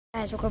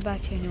Guys, welcome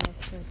back to a new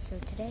episode. So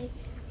today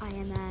I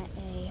am at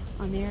a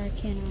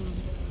American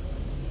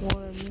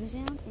War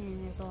Museum,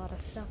 and there's a lot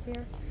of stuff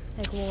here,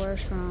 like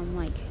wars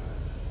from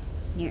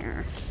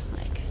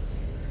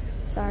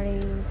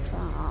starting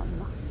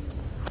from,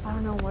 I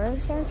don't know where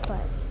it starts,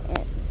 but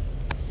it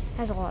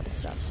has a lot of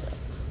stuff. So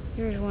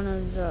here's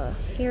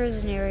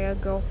an area,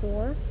 Gulf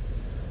War,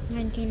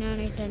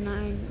 1990 to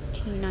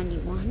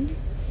 1991,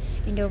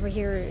 and over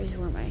here is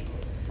where my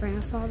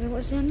grandfather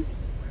was in.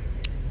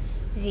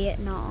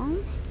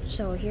 Vietnam.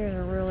 So here's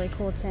a really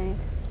cool tank.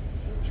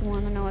 If you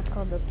want to know, it's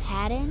called the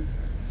Patton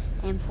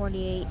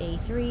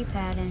M48A3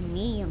 Patton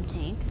medium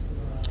tank.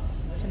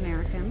 It's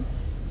American.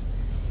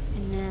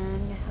 And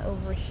then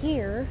over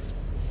here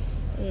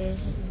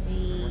is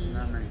the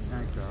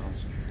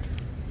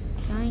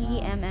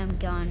 90mm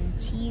gun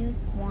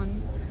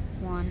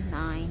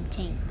T119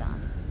 tank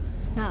gun.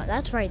 No,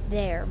 that's right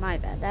there. My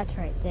bad. That's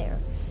right there.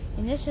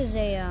 And this is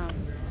a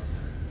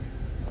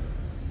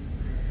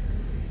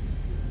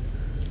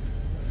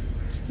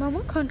Mom,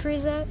 what country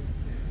is that?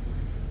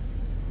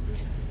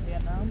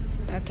 Vietnam.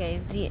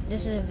 Okay,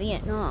 this is a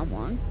Vietnam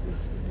one.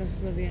 This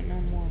is the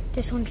Vietnam War.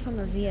 This one's from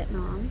the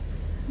Vietnam.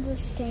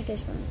 This tank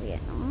is from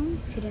Vietnam,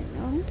 if you didn't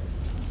know.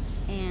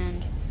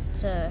 And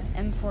it's a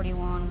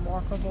M41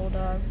 Walker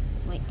Bulldog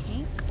light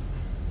tank.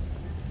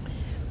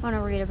 Want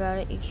to read about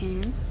it, you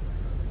can.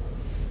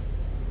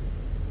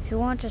 If you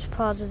want, just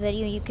pause the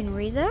video, you can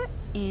read that.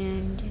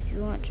 And if you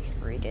want, just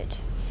read it.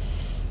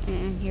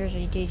 And here's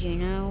a Did You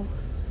Know?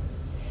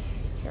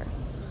 Here.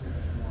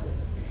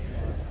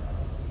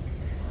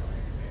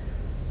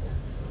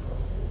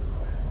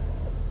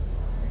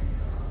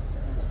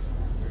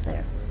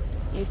 There.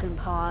 You can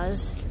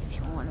pause if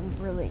you want to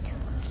really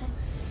watch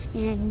it.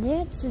 And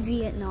that's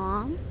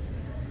Vietnam.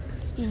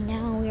 And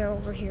now we are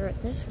over here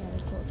at this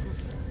really cool town.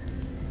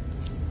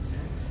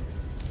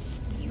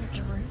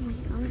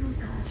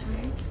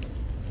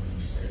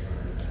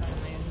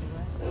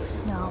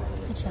 No,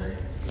 it's not.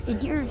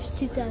 And here is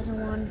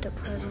 2001 to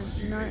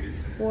present, not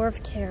War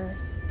of Terror.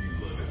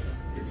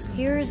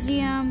 Here's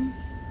the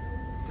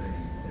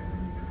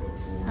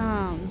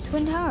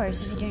Twin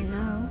Towers, if you didn't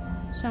know.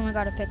 Someone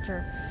got a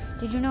picture.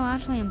 Did you know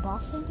actually in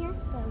Boston here?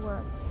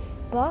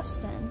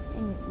 Boston,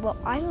 and well,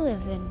 I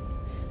live in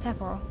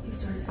Pepperell.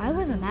 I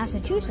live in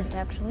Massachusetts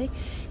actually.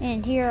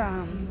 And here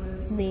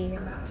in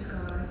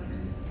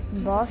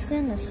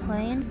Boston, this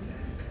plane,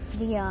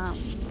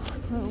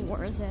 who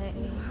were they?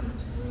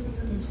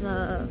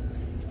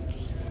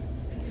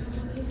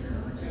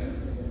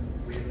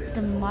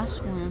 The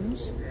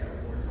Muslims,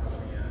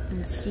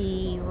 and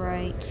see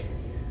right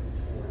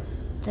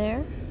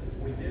there,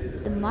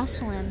 the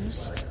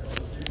Muslims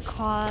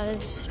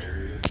caused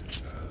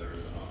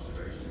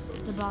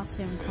the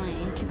Boston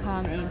plane to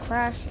come and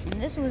crash,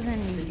 and this was in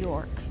New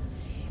York.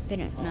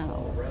 Didn't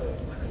know.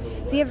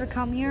 If you ever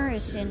come here,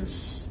 it's in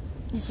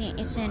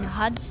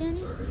Hudson.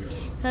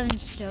 Live in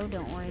Stowe,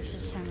 don't worry, it's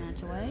just 10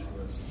 minutes away.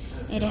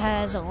 It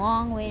has a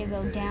long way to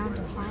go down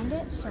to find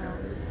it, so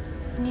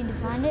you need to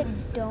find it.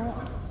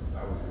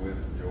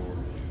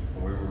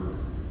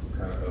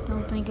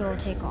 Don't think it will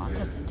take long,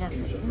 because I'm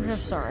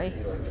just sorry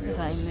if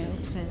I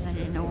moved, because I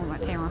didn't know where my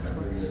parents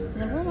were.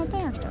 Where are my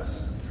parents go?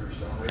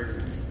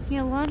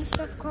 Yeah, a lot of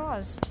stuff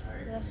caused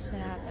this to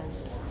happen.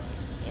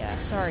 Yeah,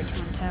 sorry,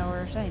 Twin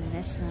Towers, I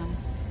miss them.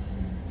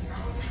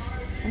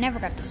 I never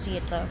got to see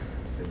it though.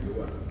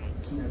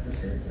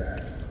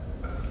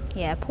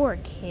 Yeah, poor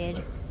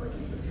kid.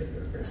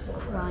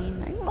 Crying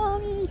like,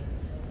 Mommy.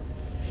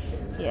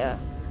 Yeah,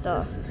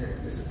 the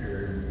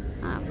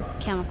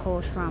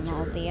chemicals from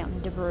all the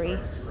debris.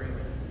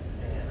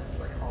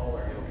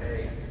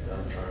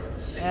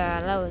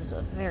 Yeah, that was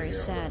a very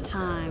sad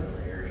time.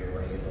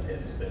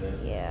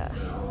 Yeah,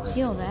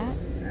 feel that?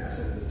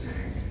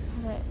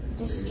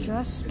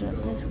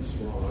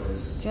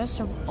 Just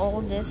of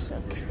all this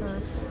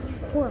occurred.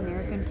 Poor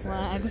American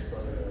flag.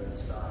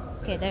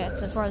 Okay,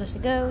 that's the farthest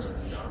it goes.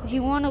 If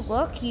you want to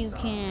look, you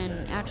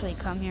can actually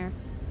come here.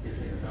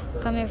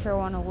 Come here if you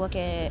want to look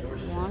at it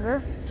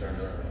longer.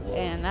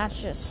 And that's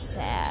just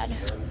sad.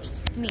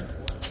 I mean,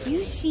 do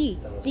you see?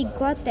 They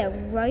got that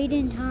right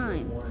in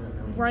time.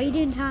 Right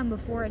in time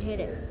before it hit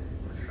it.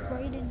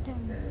 Right in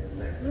time.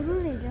 You know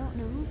what I don't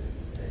know?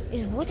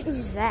 Is what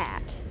is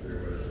that?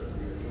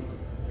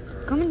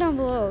 Comment down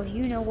below if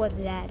you know what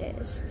that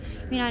is.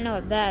 I mean, I know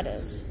what that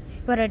is,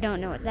 but I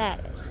don't know what that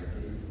is.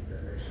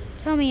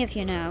 Tell me if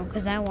you know,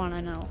 because I want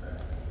to know.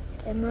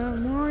 The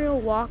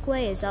memorial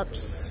walkway is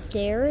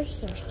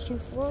upstairs. There's 2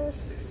 floors.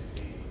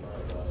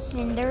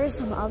 And there is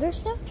some other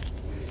stuff.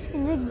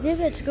 And the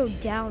exhibits go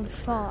down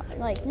far.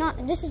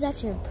 This is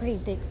actually a pretty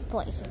big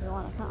place if you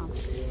want to come.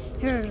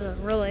 Here's a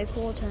really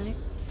cool tank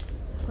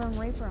from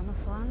Reaper on the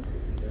front.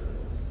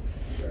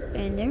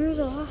 And there's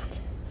a lot.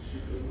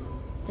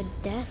 The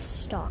Death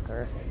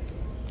Stalker.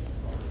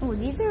 Oh,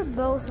 these are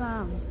both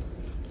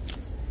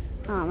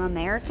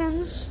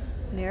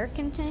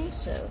American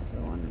tanks. So if you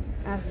want to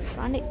actually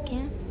find it, you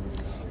can.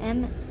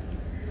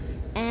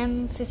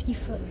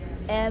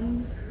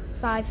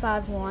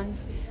 M551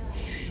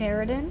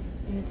 Sheridan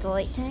It's a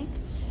light tank.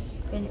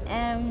 An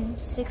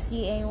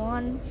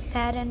M60A1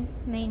 Patton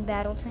main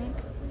battle tank.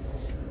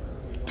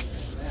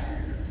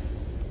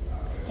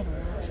 Didn't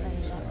watch any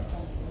of that.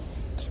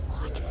 Didn't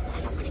watch it.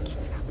 I don't want to get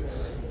in trouble.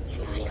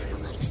 You're not even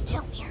allowed to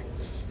film here.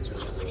 So I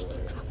don't want to get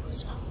in trouble.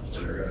 So, yeah.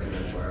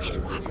 His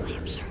walkway,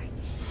 I'm sorry.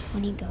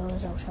 When he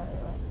goes, I'll show you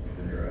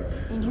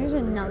it. And here's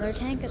another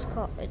tank. It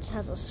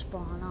has a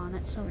spawn on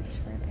it. Somebody's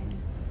spray painting.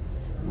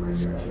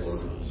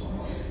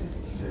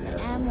 The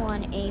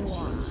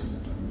M1A1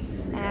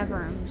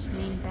 Abrams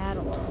main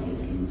battle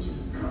tank.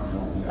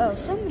 Oh,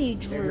 somebody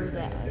drew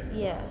that.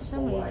 Yeah,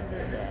 somebody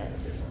drew that.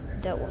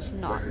 That was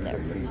not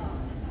there.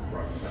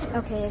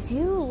 Okay, if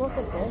you look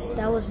at this,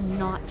 that was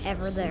not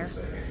ever there.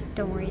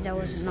 Don't worry, that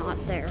was not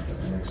there.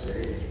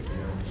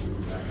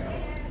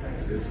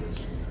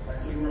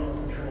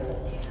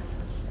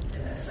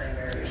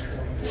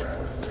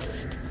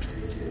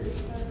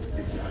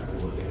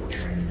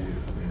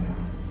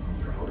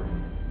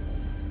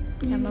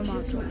 Yeah, my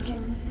mom's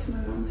watching. To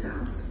my mom's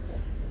house.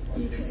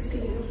 You could see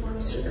the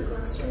uniforms through the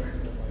glass door.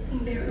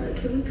 And they were like,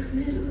 can we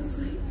come in? I was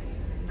like,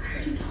 I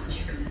already know what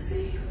you're gonna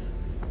say.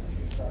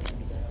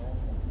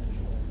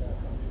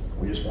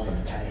 We just wanted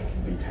to tank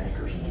and be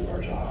tankers and do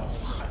our jobs.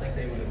 I think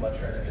they would have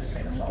much rather just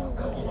seen us all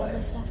go away.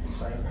 The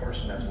same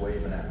person that's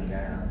waving at me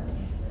now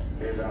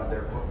is out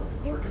there putting a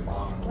freaking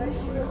bomb in the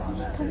middle of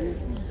that day.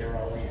 There were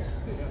all these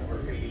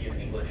graffiti in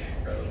English.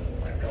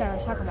 Sorry, I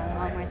was talking about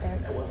my mom right there.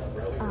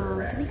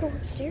 Can we go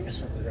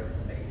upstairs? I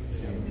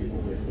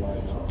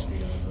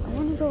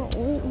want to go.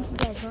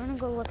 Guys, we're gonna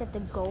go look at the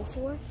Gulf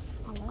War.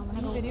 I'm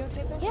gonna go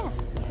videotape it? Yes.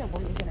 Okay,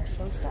 well, you're gonna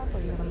show stuff or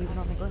you're gonna leave it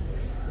on the ground?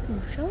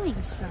 I'm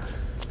showing stuff.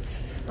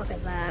 Look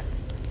at that.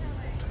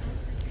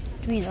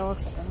 To me, that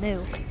looks like a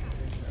nuke.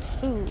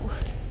 Ooh.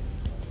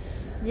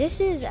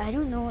 This is, I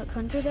don't know what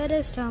country that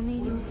is. Tell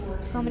me.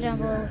 Comment down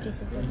below what you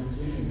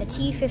think. A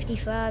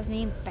T-55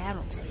 main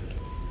battle tank.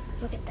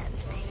 Look at that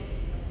thing.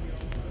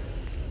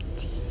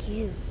 It's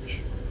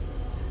huge.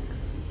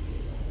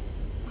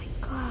 Oh my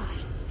God.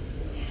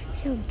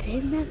 See how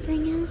big that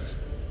thing is?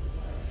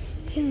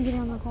 You can get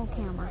on the whole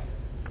camera.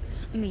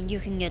 I mean, you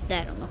can get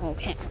that on the whole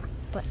camera.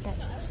 But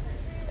that's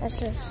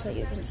just so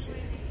you can see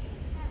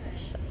that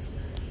stuff.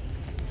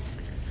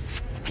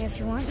 If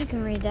you want, you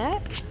can read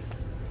that.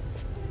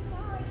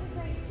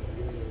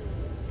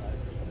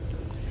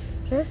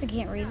 So if you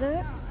can't read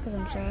that, because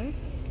I'm sorry.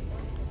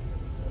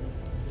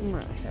 I'm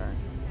really sorry.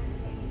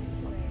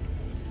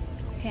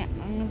 Okay,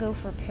 I'm gonna go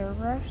for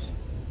paragraphs.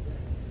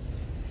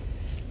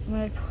 I'm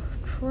gonna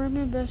try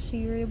my best so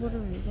you're able to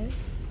read it.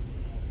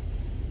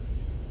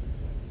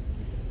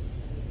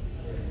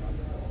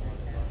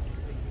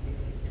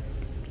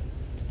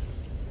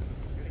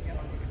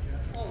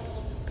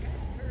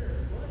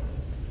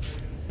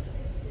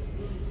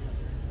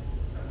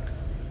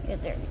 Yeah,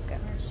 there you go.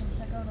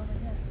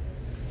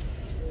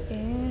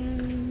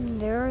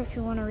 And there, if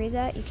you want to read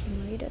that, you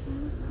can read it.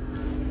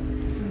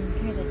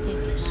 Here's a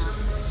digit map.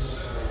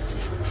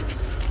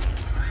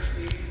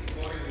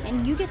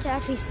 And you get to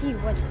actually see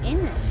what's in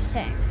this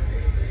tank.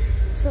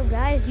 So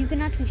guys, you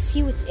can actually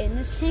see what's in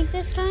this tank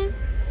this time.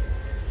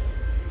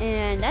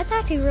 And that's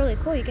actually really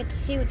cool. You get to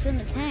see what's in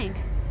the tank.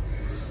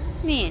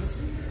 I mean,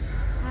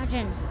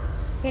 imagine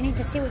getting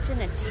to see what's in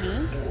a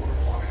tank.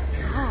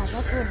 Wow,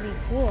 that would be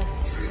cool.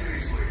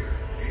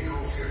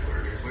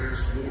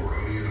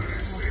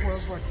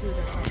 World War II,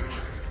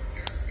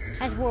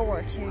 That's World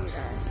War II,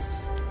 guys.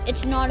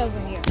 It's not over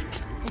here.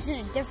 It's in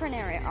a different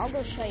area. I'll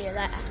go show you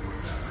that.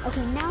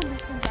 Okay, now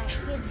that since that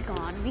kid's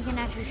gone, we can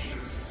actually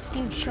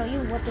show you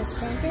what this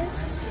tank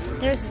is.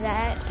 There's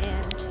that,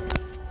 and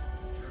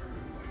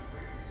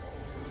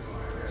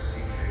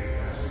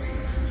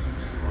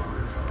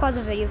pause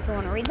the video if you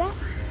want to read that.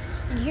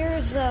 And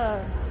here's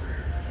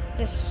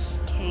this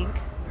tank.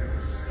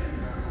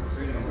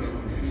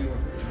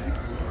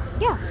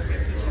 Yeah.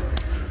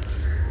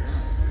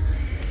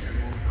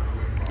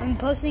 I'm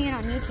posting it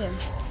on YouTube.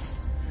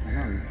 I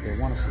know, they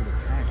want to see the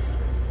text.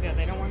 Yeah,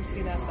 they don't want to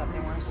see that stuff. They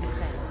want to see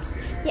tanks.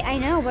 Yeah, I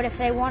know, but if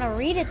they want to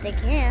read it, they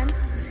can.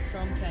 Show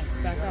them tanks.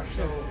 Back up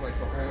too. Like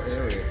the whole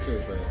area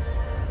too, but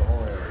the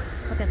whole area.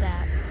 Look at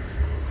that.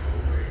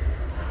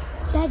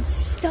 Dad,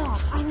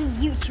 stop. I'm a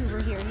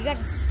YouTuber here. You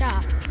gotta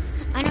stop.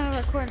 I know I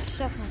record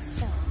stuff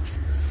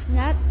myself.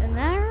 Not in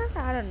there?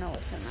 I don't know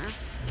what's in there.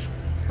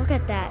 Look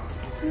at that.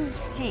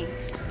 Pink.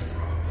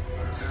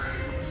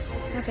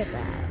 Look at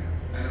that.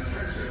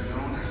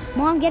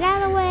 Mom, get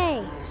out of the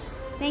way.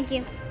 Thank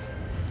you.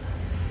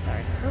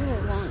 Sorry, look how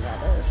long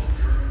that is.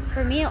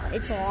 For me,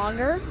 it's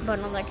longer, but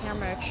on the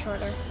camera, it's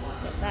shorter.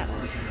 Like that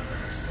one.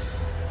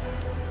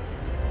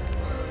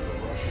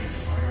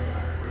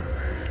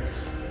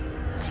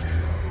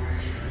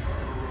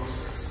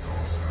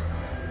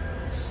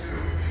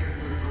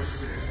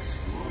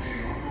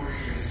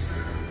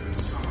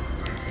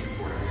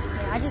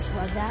 Yeah, I just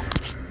read that.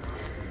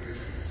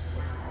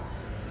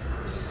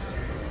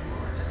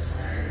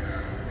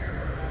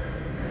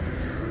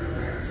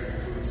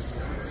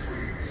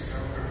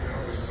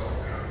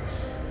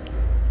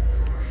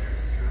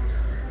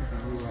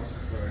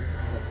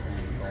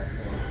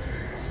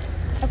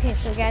 Okay,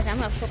 so guys, I'm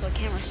gonna flip the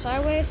camera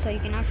sideways so you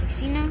can actually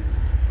see now.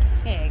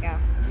 There you go.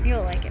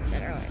 You'll like it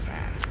better like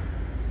that.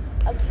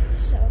 Okay,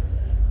 so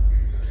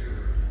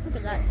look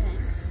at that thing.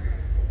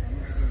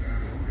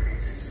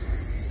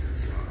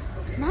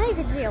 Now you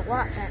can see a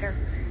lot better.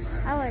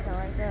 I like it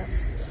like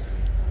this.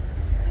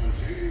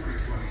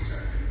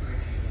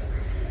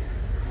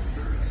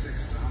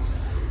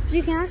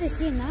 You can actually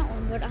see in that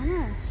one, but I don't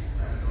know.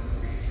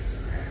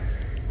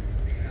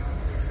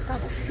 God,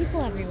 there's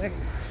people everywhere.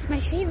 My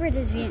favorite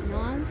is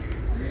Vietnam.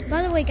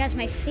 By the way, guys,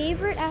 my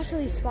favorite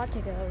actually spot to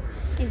go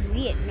is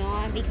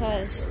Vietnam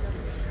because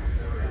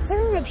I'm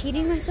sorry I'm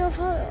repeating myself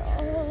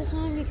all the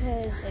time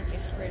because I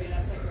just.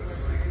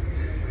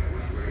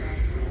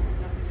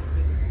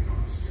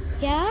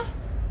 Yeah?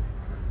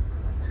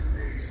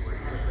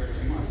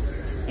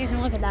 You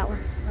can look at that one.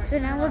 So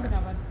now we're going.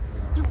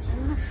 No,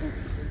 I'm not sure.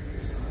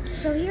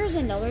 So here's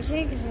another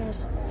thing.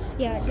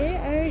 Yeah, I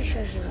already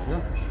showed you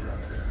that.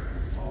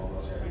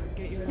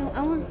 No,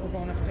 I want. We're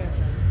going upstairs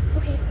now.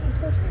 Okay, let's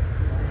go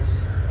upstairs.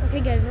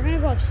 Okay, guys, we're gonna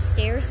go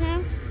upstairs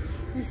now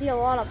and see a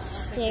lot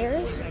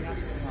upstairs.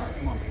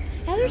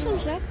 Yeah, there's some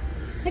stuff.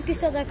 Like you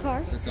saw that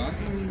car.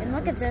 And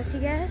look at this,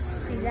 you guys.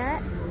 See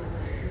that?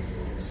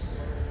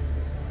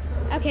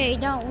 Okay,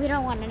 we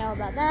don't want to know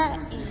about that.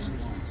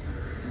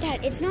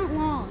 Dad, it's not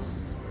long.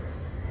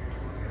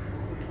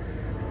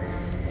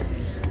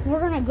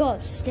 We're gonna go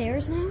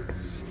upstairs now.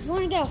 If you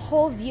want to get a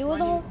whole view of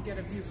the whole, Get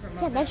a view from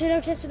yeah, that's what I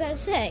was just about to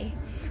say.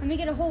 I'm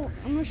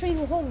gonna show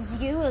you a whole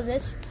view of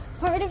this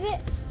part of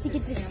it, so you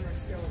can just,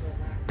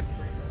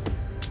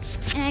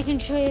 and I can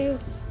show you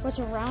what's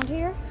around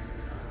here.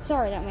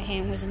 Sorry that my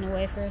hand was in the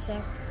way for a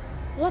sec.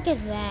 Look at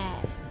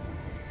that.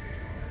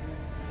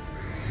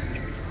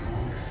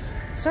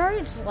 Sorry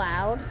it's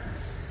loud,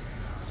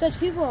 because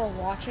people are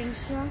watching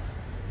stuff.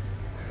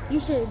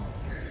 You should,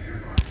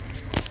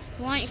 if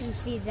you want, you can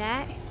see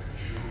that.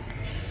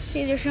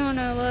 See, they're showing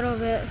a little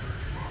bit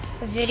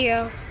of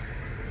video.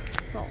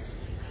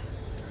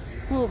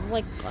 Well,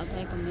 like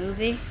a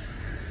movie.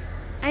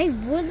 I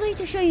would like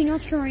to show you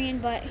North Korean,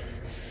 but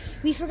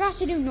we forgot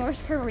to do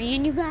North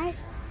Korean, you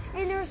guys.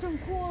 And there are some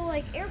cool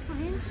like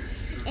airplanes,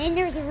 and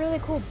there's a really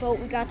cool boat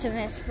we got to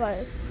miss.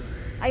 But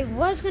I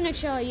was gonna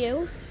show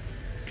you,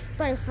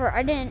 but I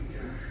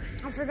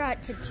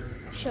forgot to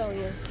show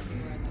you.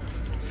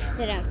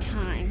 Didn't have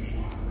time.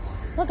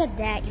 Look at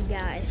that, you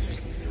guys.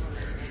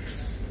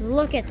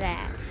 Look at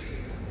that.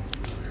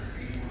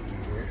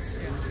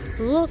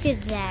 Look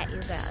at that,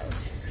 you guys.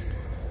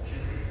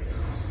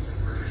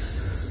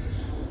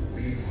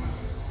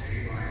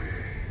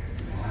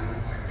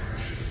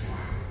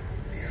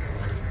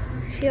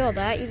 See all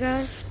that, you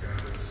guys?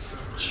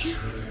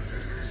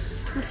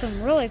 Jeez. There's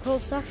some really cool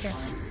stuff here.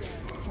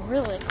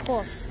 Really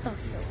cool stuff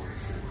here.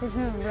 There's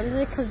some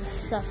really cool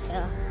stuff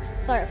here.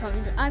 Sorry if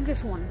I'm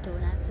just wanting to do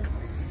an accent.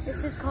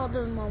 This is called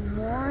the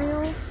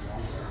Memorial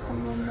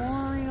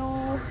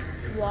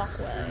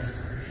Walkway.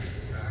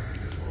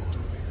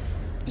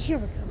 Here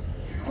we go.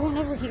 Going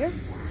over here.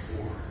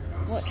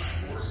 What?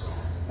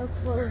 A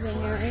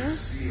clothing area.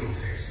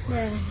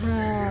 Then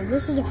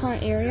this is the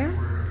front area.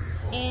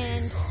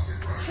 And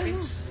I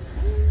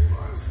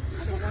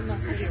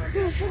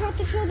forgot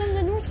to show them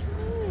the North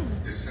Korean.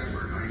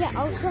 Yeah,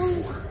 I'll show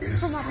them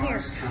from up here.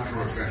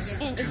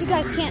 And if you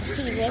guys can't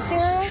see this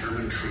area,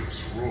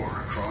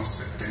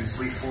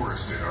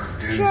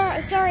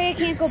 sorry I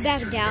can't go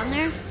back down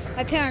there.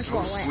 My parents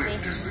won't let me.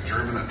 Swift is the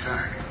German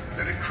attack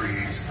that it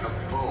creates a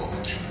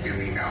bulge in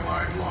the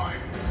Allied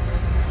line.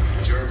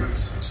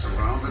 Germans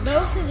surround the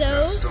both of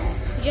those, stone,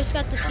 you just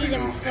got to see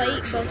them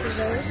fight both of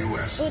those. It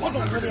was like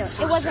a video.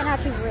 It wasn't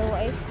actually real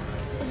life.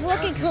 If you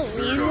look at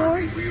Korean War,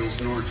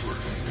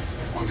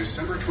 on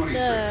December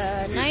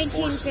 26th, the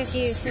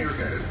 1950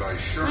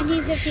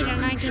 to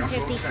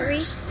 1953.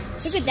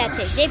 Look at that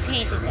thing. They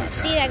painted that.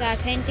 See that guy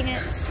painting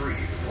it?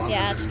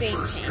 Yeah, it's being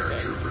painted.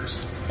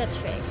 That's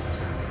fake.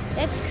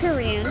 That's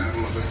Korean.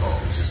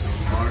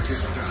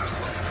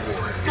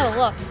 Oh,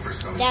 look.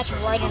 That's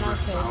right in our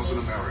face.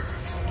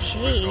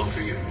 Jeez.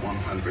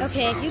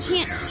 Okay, if you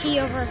can't see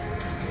over.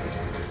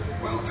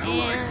 While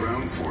Allied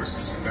ground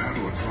forces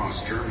battle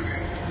across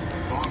Germany,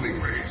 bombing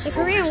raids. The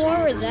Korean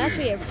War was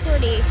actually a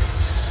pretty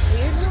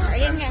weird war. I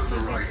didn't actually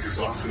the Reich get to is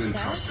see it often myself.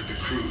 entrusted to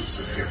crews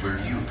of Hitler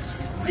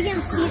Youth. You can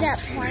see that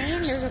plane.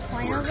 There's a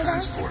plane over there.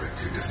 It's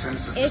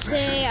a,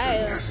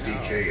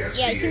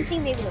 yeah, you can see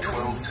maybe the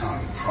wings.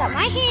 But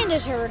my hand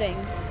is hurting.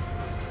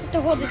 I have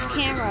to hold this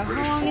camera. How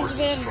long has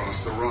it been?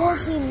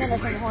 14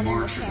 minutes I'm holding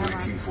this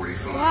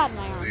camera. God,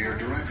 my arm. They are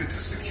directed to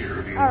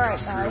secure the Alright,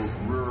 industrial guys.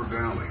 Ruhr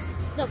Valley.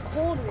 The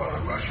Cold War. While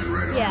the Russian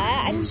Red Yeah,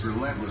 Army moves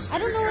relentlessly I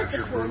don't know to what the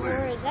capture Cold War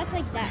Berlin, is. That's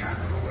like the that.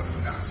 capital of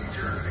Nazi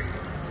Germany.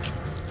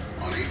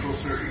 On April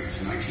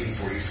 30th,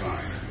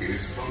 1945, in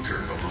his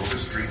bunker below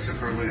the streets of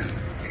Berlin,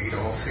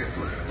 Adolf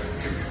Hitler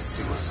commits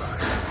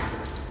suicide.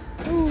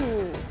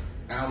 Ooh.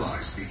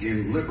 Allies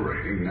begin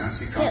liberating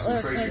Nazi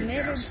concentration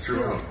camps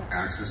throughout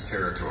Axis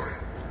territory.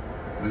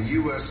 The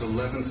U.S.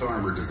 11th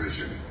Armored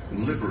Division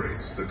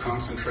liberates the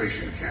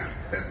concentration camp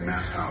at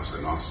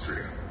Mauthausen,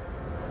 Austria.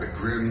 The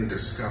grim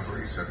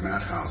discoveries at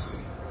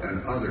Mauthausen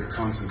and other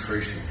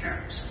concentration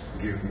camps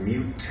give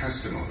mute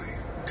testimony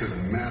to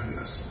the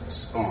madness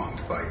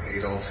spawned by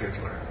Adolf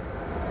Hitler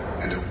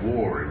and a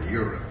war in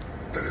Europe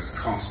that has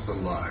cost the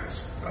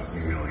lives of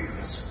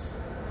millions.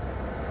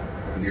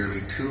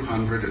 Nearly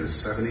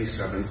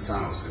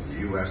 277,000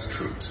 U.S.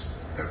 troops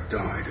have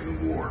died in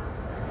the war.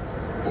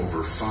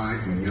 Over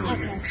 5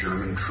 million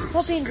German troops.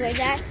 Hope you enjoyed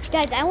that.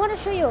 Guys, I want to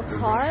show you a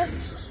car.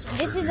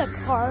 This is a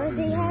car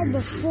they had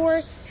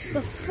before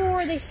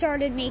they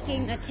started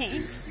making the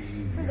tanks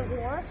for the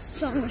war.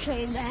 So I'm going to show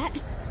you that.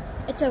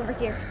 It's over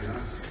here.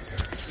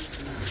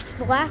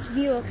 The last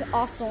Buick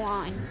off the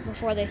line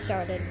before they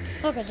started.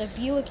 Look at the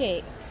Buick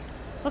 8.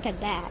 Look at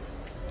that.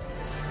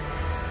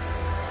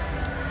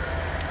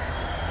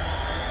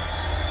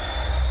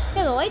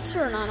 Yeah, the lights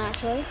turn on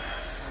actually.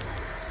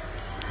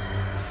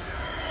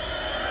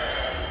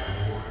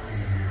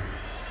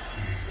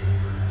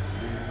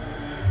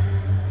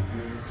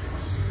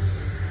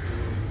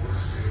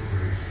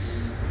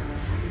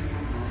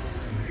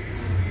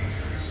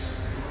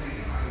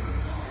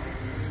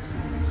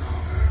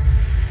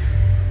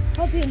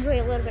 Hope you enjoy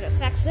a little bit of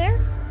effects there.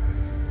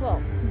 Well,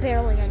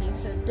 barely any,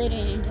 so they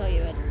didn't even tell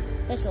you it.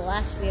 That's the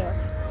last view. I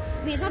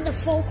mean, it's not the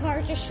full car,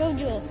 it just showed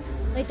you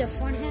like the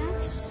front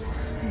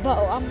half.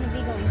 But I'm going to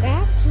be going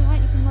back. If you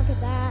want, you can look at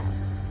that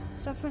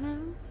stuff for now.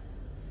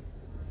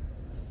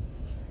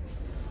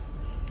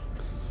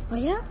 Oh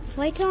yeah,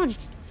 lights on.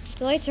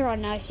 The lights are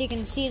on now, so you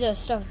can see the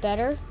stuff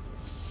better.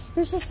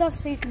 Here's the stuff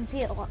so you can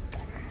see it a lot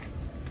better.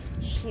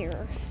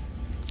 Here.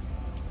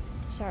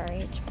 Sorry,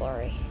 it's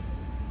blurry.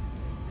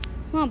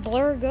 Come on,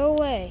 blur, go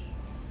away.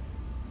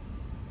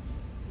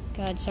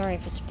 God, sorry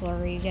if it's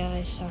blurry, you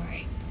guys.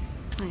 Sorry.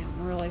 I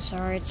am really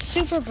sorry. It's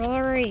super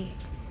blurry.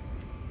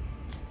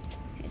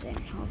 It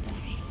didn't help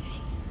anything.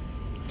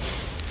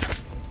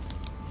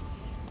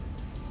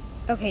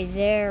 Okay,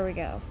 there we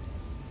go.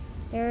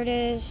 There it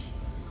is.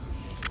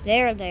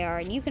 There they are,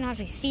 and you can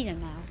actually see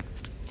them now.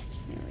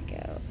 There we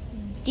go.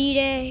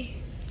 D-Day.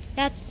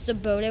 That's the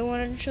boat I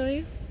wanted to show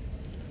you.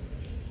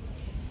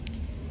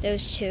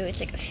 Those two, it's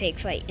like a fake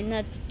fight. And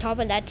the top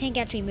of that tank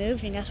actually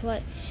moved, and guess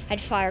what? Had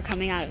fire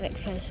coming out of it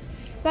because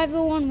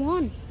 501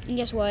 won. And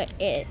guess what?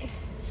 It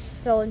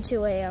fell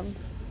into a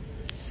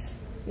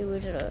it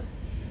was the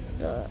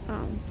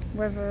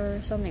river,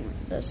 something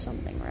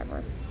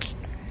river.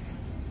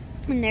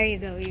 And there you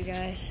go, you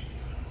guys.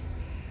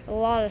 A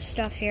lot of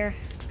stuff here.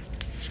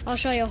 I'll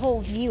show you a whole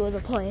view of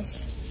the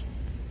place.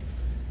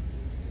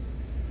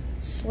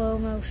 Slow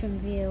motion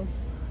view.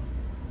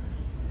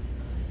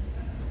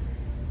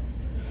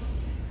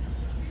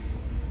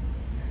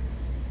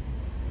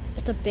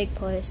 It's a big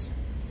place.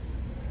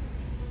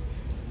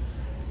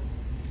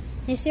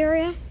 This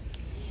area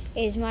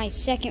is my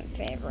second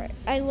favorite.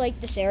 I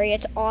like this area.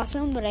 It's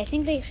awesome, but I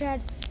think they should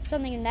have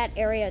something in that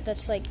area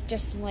that's like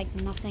just like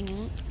nothing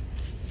in it.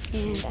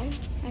 And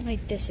I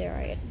like this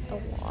area a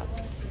lot.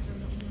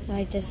 I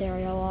like this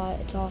area a lot.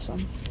 It's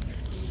awesome.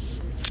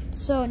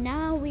 So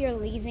now we are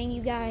leaving,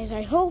 you guys.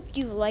 I hope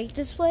you liked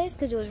this place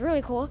because it was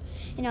really cool.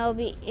 And our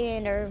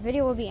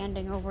video will be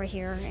ending over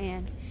here.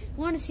 And if you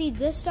want to see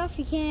this stuff,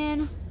 you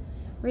can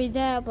read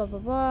that. Blah blah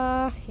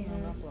blah.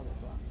 Yeah.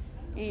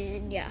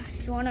 And yeah,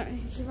 if you want,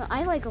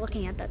 I like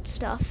looking at that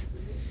stuff.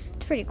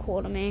 It's pretty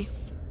cool to me.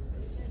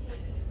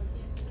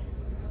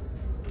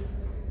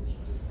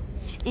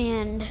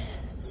 And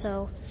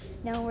so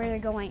now we're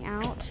going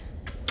out.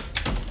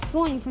 If you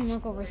want, you can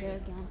look over here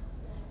again.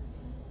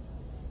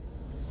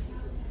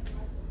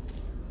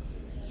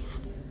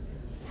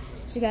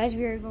 So guys,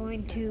 we are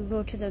going to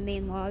go to the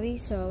main lobby,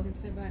 so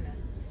Say bye now.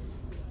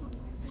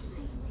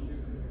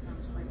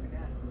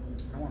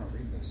 I want to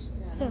read this.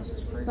 This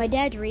is crazy. my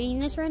dad's reading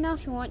this right now.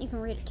 If you want, you can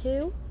read it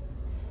too.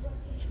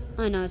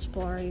 I know it's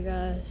blurry, you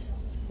guys.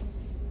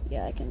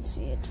 Yeah, I can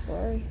see it's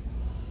blurry.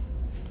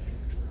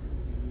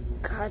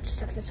 God,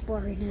 stuff is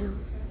blurry now.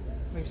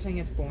 Are you saying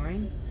it's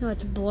boring? No,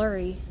 it's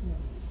blurry.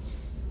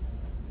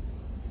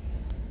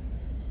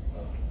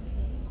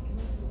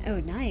 Oh,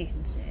 now you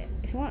can see it.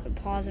 If you want to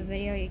pause a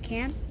video, you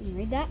can. You can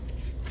read that.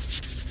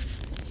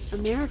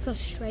 America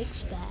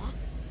Strikes Back.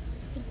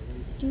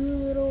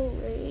 Doolittle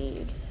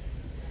Raid.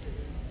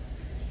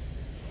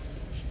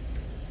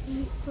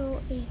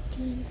 April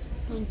 18th,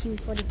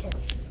 1942.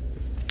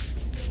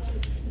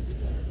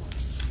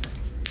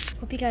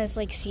 Hope you guys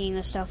like seeing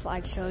the stuff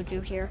I showed you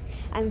here.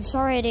 I'm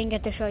sorry I didn't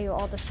get to show you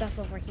all the stuff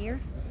over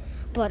here,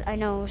 but I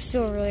know it was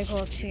still a really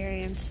cool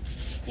experience.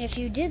 And if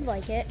you did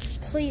like it,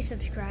 please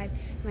subscribe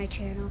to my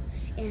channel,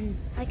 and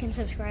I can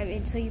subscribe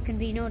and so you can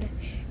be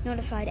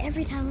notified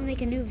every time I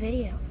make a new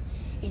video.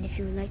 And if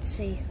you would like to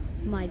see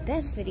my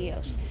best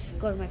videos,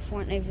 go to my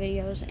Fortnite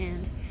videos,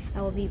 and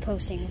I will be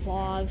posting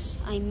vlogs.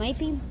 I might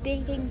be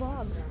making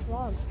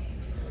vlogs.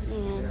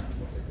 And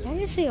did I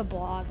just say a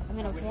blog? I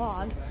mean a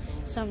vlog.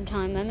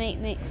 Sometime I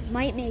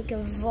might make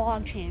a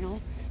vlog channel,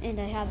 and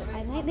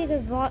I might make a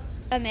vlog.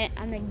 I'm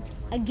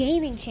a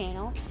gaming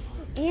channel,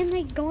 and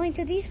like going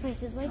to these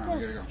places like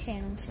this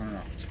channels.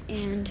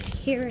 And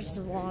here's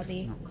the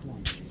lobby.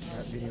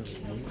 that video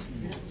was made.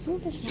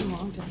 Oh, it's too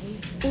long to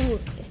read. Ooh,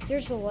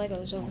 there's the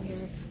Legos over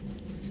here.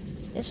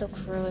 This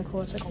looks really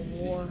cool. It's like a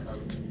war.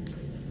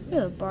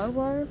 Look at barbed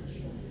wire.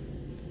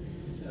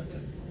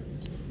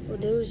 Well,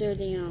 those are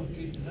the,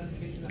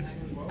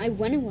 I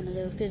went in one of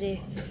those because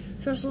they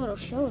first a little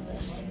show of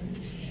this.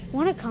 You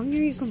want to come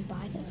here, you can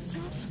buy this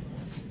stuff.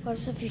 A lot of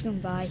stuff you can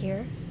buy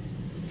here.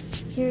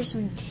 Here's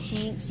some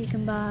tanks you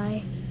can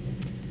buy.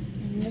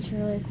 And it's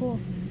really cool.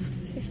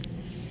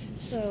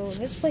 So,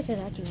 this place is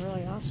actually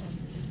really awesome.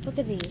 Look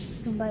at these.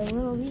 You can buy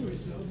little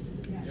these.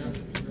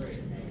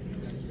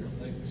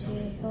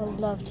 See, I would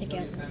love to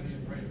get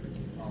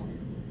one.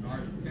 Our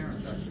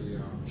parents actually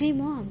Hey,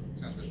 Mom.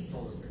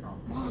 told us to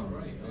come.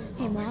 Mom.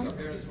 Hey, Mom.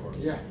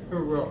 Yeah,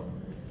 who will? All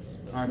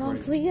right, Mom,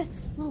 buddy.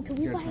 can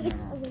we buy a little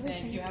Thank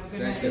tank? you. Have a good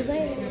Thank night. Can we buy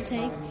a little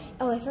tank?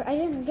 Oh, I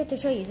didn't get to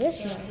show you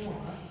this yet.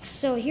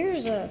 So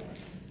here's a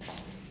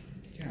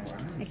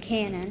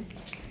cannon.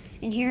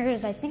 And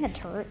here's, I think, a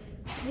turret.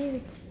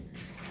 Maybe.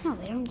 No,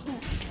 they don't call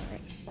it a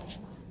turret.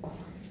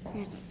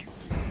 Here's a turret.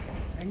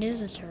 It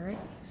is a turret.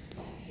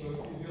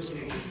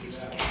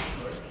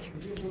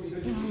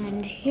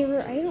 And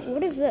here,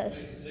 what is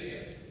this?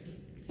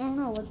 I don't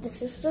know what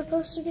this is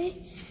supposed to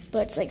be,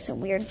 but it's like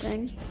some weird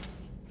thing.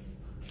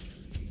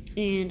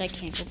 And I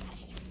can't go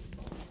past it.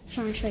 I'm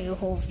trying to show you a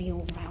whole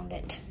view around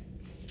it.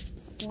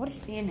 What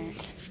is in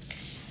it?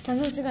 Tell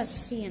me what you guys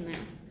see in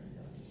there.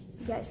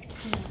 You guys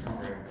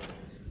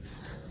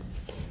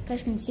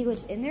can see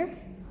what's in there?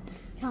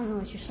 Tell me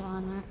what you saw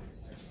in there.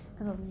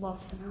 Because I'd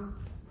love to know.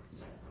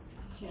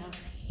 Yeah.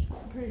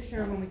 I'm pretty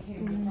sure when we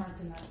came to the park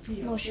in that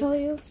field. I'll show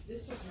you.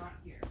 This was not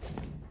here.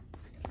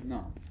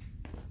 No.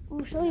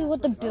 I'll show you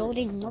what the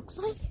building looks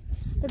like.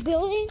 The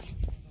building,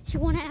 if you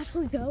want to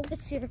actually go,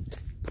 it's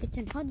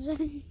in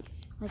Hudson,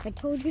 like I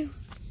told you.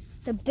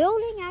 The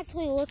building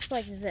actually looks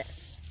like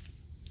this.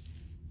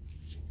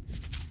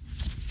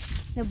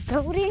 The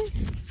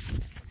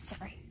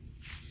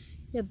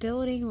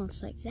building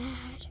looks like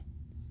that.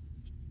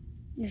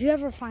 If you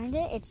ever find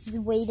it, it's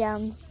way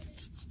down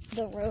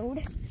the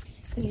road.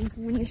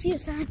 When you see a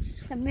sign,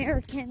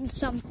 American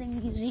something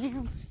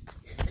museum,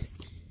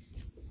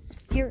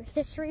 your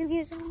history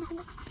museum,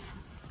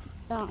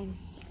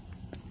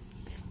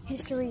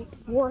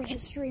 war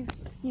history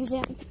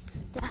museum.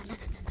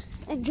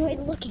 Enjoyed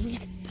looking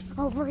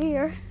over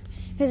here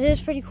because it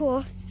is pretty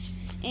cool.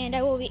 And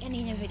I will be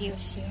ending the video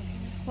soon.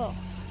 Well,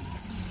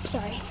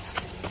 sorry.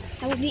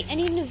 I will be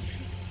ending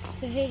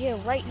the video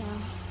right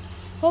now.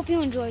 Hope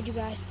you enjoyed, you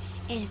guys.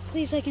 And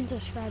please like and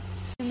subscribe.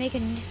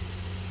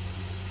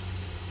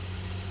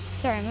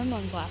 Sorry, my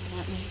mom's laughing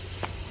at me.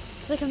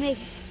 So I can make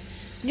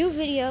new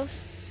videos.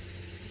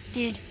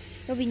 And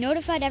you'll be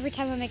notified every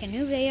time I make a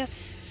new video.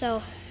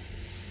 So,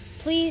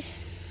 please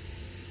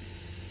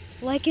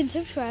like and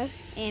subscribe.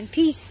 And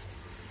peace.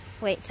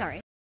 Wait, sorry.